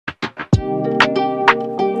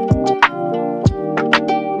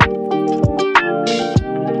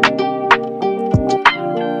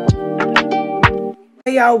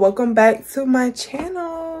Hey y'all, welcome back to my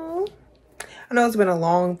channel. I know it's been a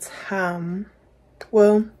long time,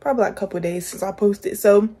 well, probably like a couple of days since I posted,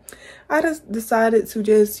 so I just decided to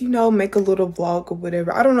just, you know, make a little vlog or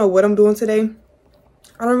whatever. I don't know what I'm doing today.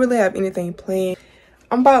 I don't really have anything planned.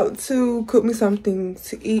 I'm about to cook me something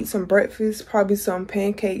to eat, some breakfast, probably some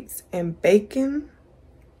pancakes and bacon,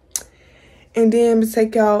 and then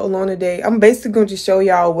take y'all along the day. I'm basically going to just show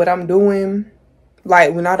y'all what I'm doing,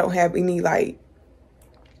 like when I don't have any, like,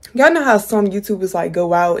 y'all know how some YouTubers like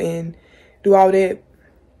go out and do all that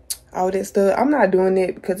stuff. I'm not doing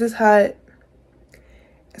it because it's hot.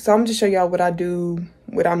 So I'm just show y'all what I do,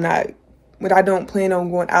 what I don't plan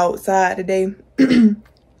on going outside today.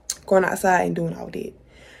 Going outside and doing all that.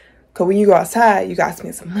 Cause when you go outside, you gotta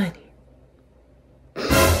spend some money.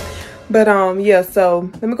 But yeah,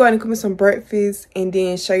 so let me go ahead and cook me some breakfast and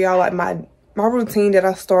then show y'all like my routine that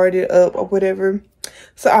I started up or whatever.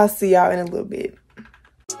 So I'll see y'all in a little bit.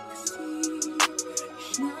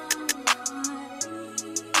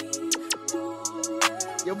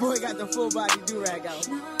 Your boy got the full body do-rag out.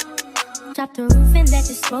 Drop the roof and let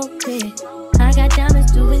the smoke clear. I got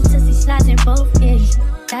diamonds doing sissy slides in both ears.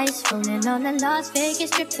 Dice rolling on the Las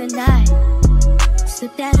Vegas strip tonight.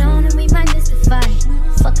 Slip that on and we might miss the fight.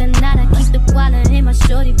 Fuck a night, I keep the wallet in my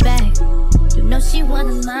shorty bag. You know she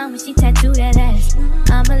wanna mine when she tattoo that ass.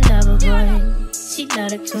 I'm a lover boy, she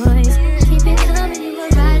love the toys. Keep it coming, you a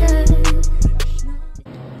rider.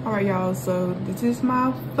 Alright y'all, so this is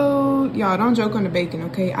my food. Y'all don't joke on the bacon,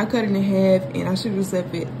 okay? I cut it in half and I should have just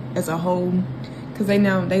left it as a whole because they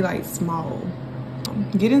like small.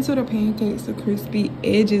 Get into the pancakes, the crispy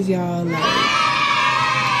edges, y'all. Like,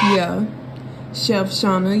 yeah. Chef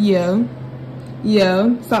Shauna,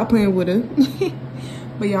 yeah. Stop playing with her.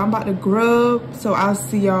 But y'all, I'm about to grub, so I'll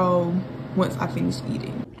see y'all once I finish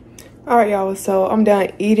eating. Alright y'all, so I'm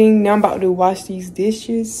done eating. Now I'm about to wash these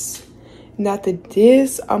dishes. And after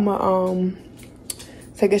this, I'ma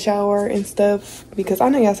take a shower and stuff because I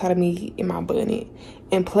know y'all tired of me in my bonnet.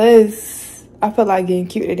 And plus, I feel like getting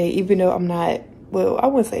cute today, even though I'm not, well, I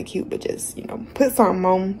wouldn't say cute, but just, you know, put something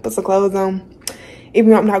on, put some clothes on. Even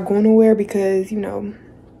though I'm not going nowhere because, you know,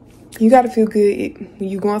 you gotta feel good when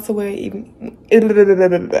you going somewhere. You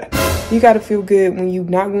gotta feel good when you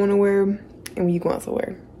not going nowhere and when you going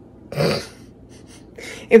somewhere.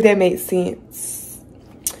 If that makes sense.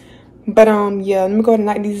 But yeah, let me go ahead and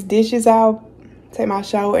knock these dishes out, take my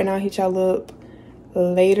shower, and I'll hit y'all up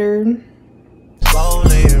later.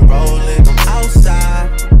 Rolling, I'm outside.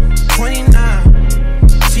 29,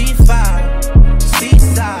 G5,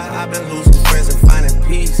 seaside. I've been losing friends and finding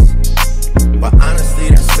peace. But honestly,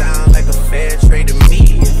 that sounds like a fair trade to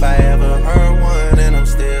me. If I ever heard one, and I'm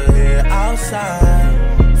still here outside.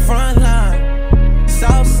 Front line,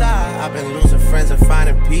 south side. I've been losing friends and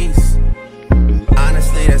finding peace.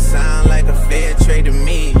 Honestly, that sound like a fair trade to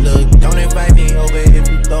me. Look, don't invite me over if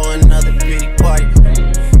you throw another pretty party.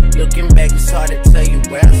 Looking back, it's hard to tell you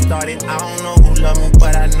where I started. I don't know who loved me,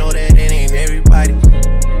 but I know that it ain't everybody.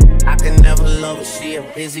 I can never love her, she a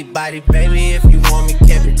busybody. Baby, if you want me,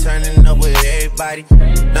 can't be turning up with everybody.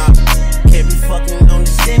 Nah, can't be fucking on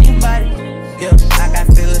this anybody. Yeah, I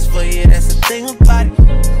got feelings for you, that's the thing about it.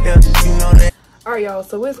 Yeah, you know that. Alright y'all,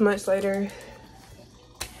 so it's much later.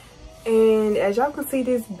 And as y'all can see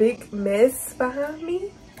this big mess behind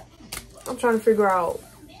me, I'm trying to figure out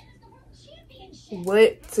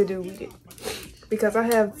what to do with it. Because I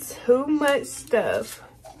have too much stuff.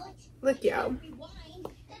 Look y'all.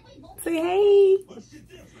 Say hey.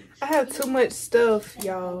 I have too much stuff,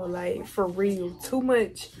 y'all, like for real. Too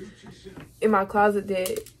much in my closet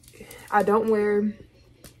that I don't wear.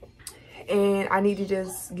 And I need to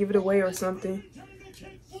just give it away or something.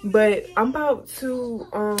 But I'm about to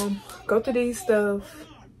go through these stuff,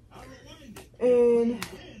 and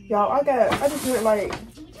y'all, I just went, like,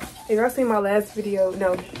 if y'all seen my last video,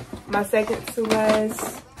 no, my second to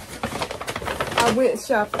last, I went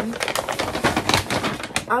shopping.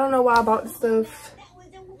 I don't know why I bought the stuff,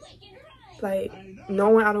 like,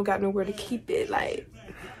 knowing I don't got nowhere to keep it, like,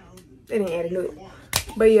 it ain't adding up.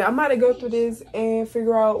 But yeah, I'm about to go through this and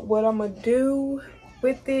figure out what I'm gonna do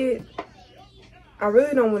with it. I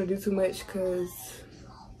really don't want to do too much because,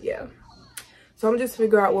 yeah. So I'm just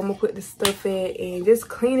figure out where I'm going to put this stuff in and just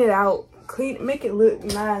clean it out. Make it look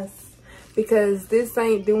nice. Because this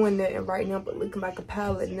ain't doing nothing right now but looking like a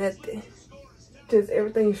pile of nothing. Just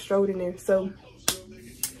everything's straight in there. So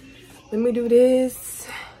let me do this.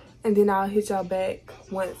 And then I'll hit y'all back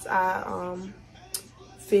once I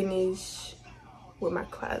finish with my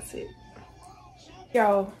closet.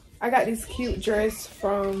 Y'all, I got this cute dress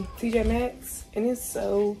from TJ Maxx and it's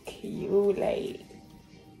so cute, like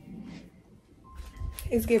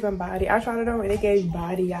It's giving body. I tried it on and it gave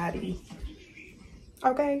body yaddy.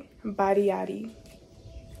 Okay, body yaddy.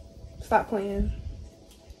 Stop playing.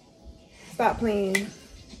 Stop playing.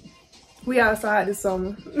 We outside this summer.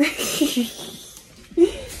 Look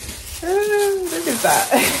at that.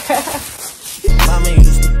 Mama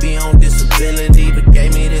used to be on disability, but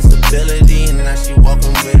gave me this ability. And now she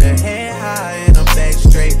walking with her head high and her back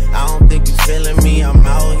straight. I don't think you feeling me, I'm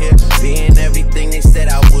out here being everything they said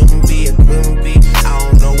I wouldn't be, it couldn't be. I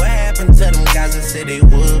don't know what happened to them guys that said they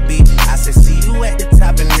would be. I said, see you at the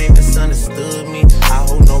top and they misunderstood me. I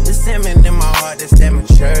hold no resentment in my heart, that's that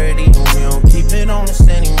maturity. And we don't keep it on us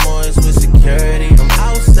anymore, it's with security. I'm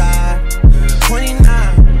outside, 29,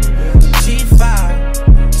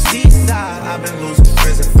 G5, seaside. I've been losing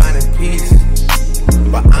friends and finding peace.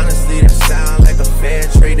 But honestly, that sound like a fair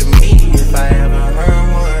trade to me. If I ever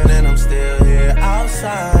heard one, and I'm still here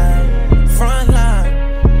outside. Front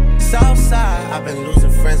line, south side. I've been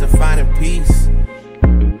losing friends and finding peace.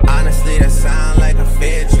 Honestly, that sound like a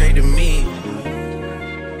fair trade to me.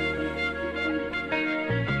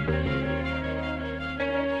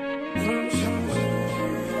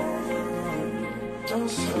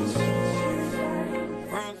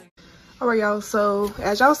 Alright y'all, so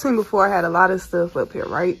as y'all seen before, I had a lot of stuff up here,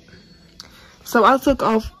 right? So I took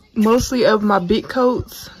off mostly of my big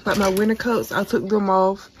coats, like my winter coats. I took them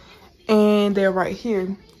off and they're right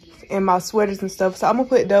here, and my sweaters and stuff. So I'm gonna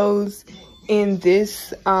put those in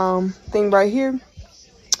this thing right here.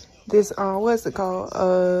 This what's it called?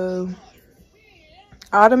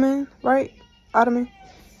 Ottoman, right? Ottoman.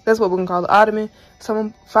 That's what we're gonna call it, ottoman. So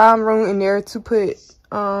I'm gonna find room in there to put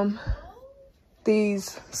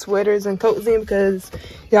these sweaters and coats in, because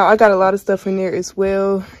y'all, I got a lot of stuff in there as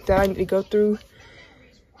well that I need to go through.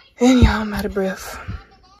 And y'all, I'm out of breath.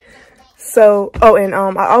 So and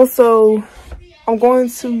I'm going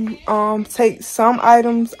to take some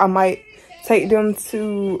items. I might take them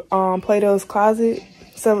to Plato's Closet,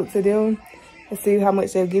 sell it to them, and see how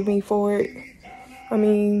much they'll give me for it. I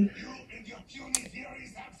mean,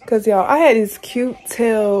 cause y'all, I had this cute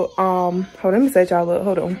tail. Hold on, let me set y'all up.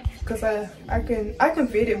 Hold on, cause I can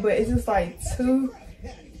fit it, but it's just like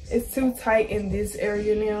it's too tight in this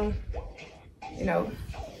area now, you know.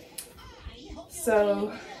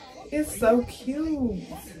 So it's so cute.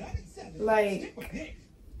 Like,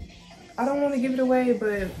 I don't want to give it away,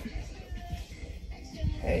 but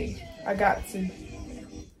hey, I got to.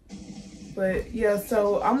 But yeah,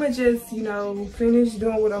 so I'm gonna just, you know, finish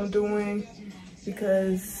doing what I'm doing,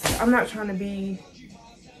 because I'm not trying to be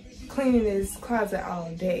cleaning this closet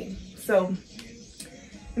all day. So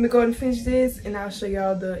let me go ahead and finish this, and I'll show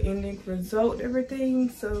y'all the ending result, everything.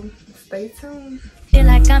 So stay tuned. Feel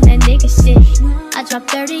like I'm that nigga shit. I drop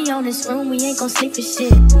 30 on this room, we ain't gon' sleep for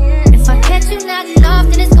shit. If I catch you nodding off,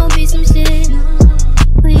 then it's gon' be some shit.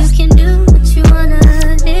 Well, you can do what you wanna,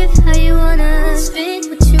 live how you wanna, spend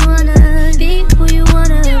what you wanna, be who you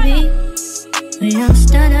wanna be. We don't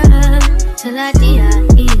stutter till I die.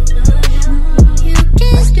 You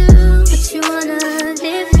can do what you wanna,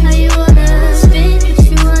 live how you wanna, spend what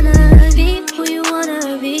you wanna, be who you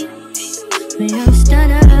wanna be. We don't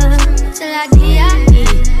stutter till I die.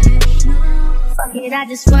 Fuck it, I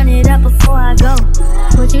just run it up before I go.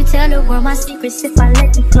 Would you tell the world my secrets if I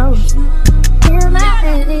let you close? Feel my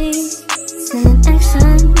face, sending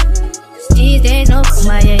action. These days no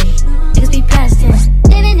Kumaye, niggas be past tense.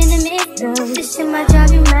 Living in the middle, this shit might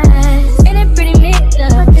drive you mad. Ain't it pretty mixed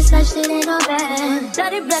up, but this life shit ain't all bad.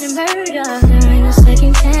 Bloody murder, there ain't no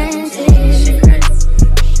second chances.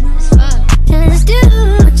 Just do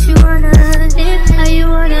what you wanna, live how you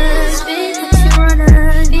wanna, spend what you wanna,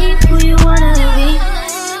 be who you wanna be.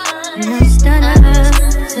 And I'm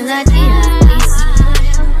stunned till I die.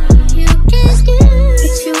 You can do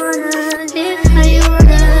what you wanna, live how you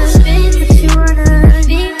wanna, spend what you wanna,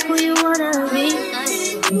 be who you wanna be.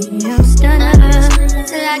 And I'm stunned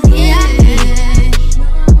till I die.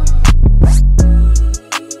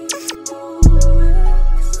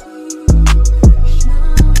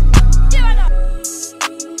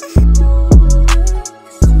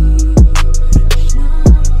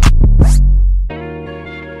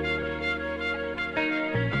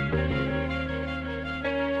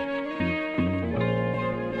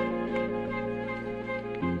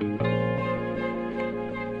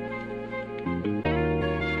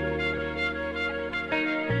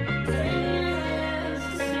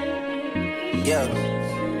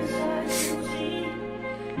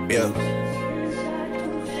 Yeah.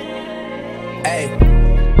 Hey,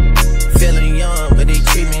 feeling young, but they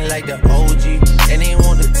treat me like the OG. And they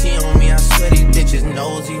want the T on me, I swear these bitches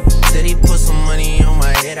nosy. Said he put some money on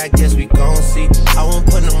my head, I guess we gon' see. I won't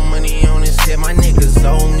put no money on his head, my niggas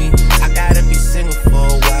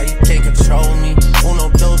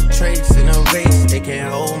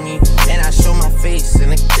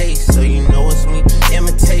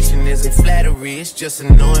it's just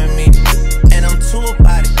annoying me. And I'm too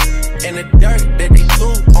about it. And the dirt that they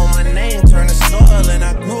threw on my name turned to soil, and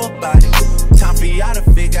I grew about it. Time for y'all to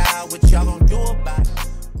figure out what y'all gonna do about it.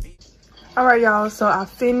 Alright y'all, so I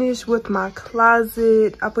finished with my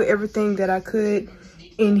closet. I put everything that I could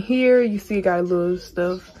in here. You see, got a little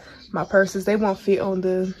stuff. My purses, they won't fit on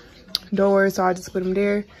the door, so I just put them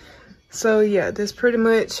there. So yeah, that's pretty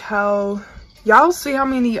much how y'all see how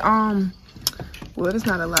many well, it's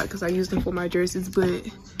not a lot because I used them for my dresses, but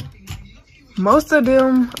most of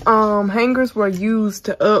them hangers were used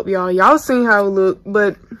to up, y'all seen how it looked.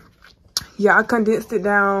 But yeah, I condensed it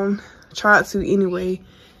down, tried to anyway,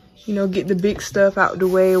 you know, get the big stuff out the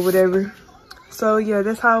way or whatever. So yeah,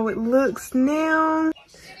 that's how it looks now.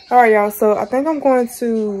 All right y'all, so I think I'm going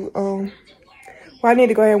to well, I need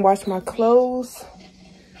to go ahead and wash my clothes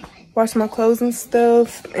and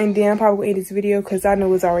stuff, and then I'm probably gonna end this video because I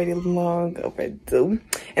know it's already long overdue.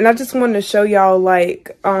 And I just wanted to show y'all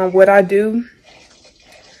like what I do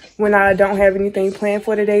when I don't have anything planned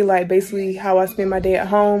for the day, like basically how I spend my day at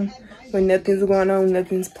home when nothing's going on,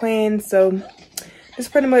 nothing's planned. So it's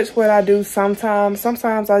pretty much what I do sometimes.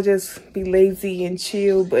 Sometimes I just be lazy and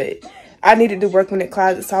chill, but I needed to work on that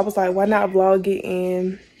closet, so I was like, why not vlog it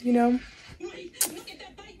and, you know,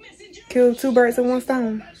 kill two birds with one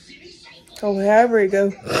stone. So however it go.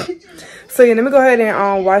 So yeah, let me go ahead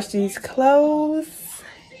and wash these clothes.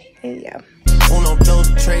 And yeah. Uno, those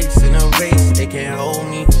traits in a race, they can't hold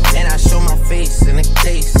me. And I show my face in a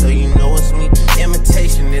case, so you know it's me.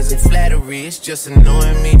 Imitation isn't flattery, it's just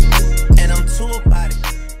annoying me. And I'm too about it.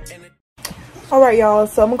 Alright y'all,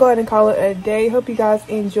 so I'm gonna go ahead and call it a day. Hope you guys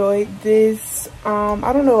enjoyed this. I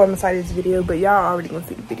don't know what I'm gonna say this video, but y'all already gonna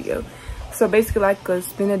see the video. So basically like a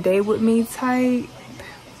spend a day with me type.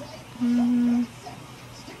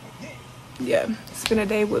 Yeah, spend a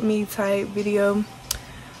day with me type video.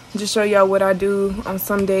 Just show y'all what I do on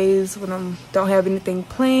some days when I don't have anything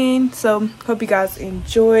planned. So hope you guys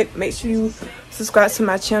enjoyed. Make sure you subscribe to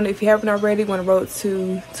my channel if you haven't already. We're on the road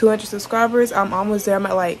to 200 subscribers. I'm almost there. I'm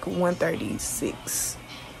at like 136.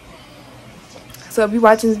 So if you're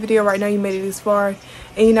watching this video right now, you made it this far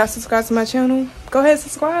and you're not subscribed to my channel, go ahead and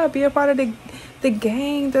subscribe. Be a part of the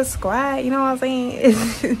gang, the squad, you know what I'm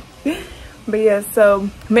saying? But yeah, so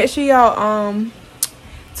make sure y'all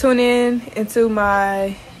tune in into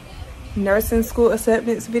my nursing school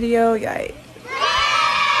acceptance video. Right,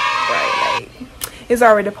 like it's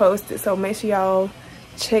already posted, so make sure y'all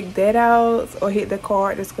check that out or hit the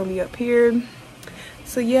card that's gonna be up here.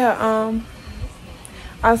 So yeah,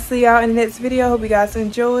 I'll see y'all in the next video. Hope you guys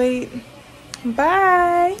enjoyed.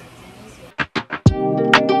 Bye.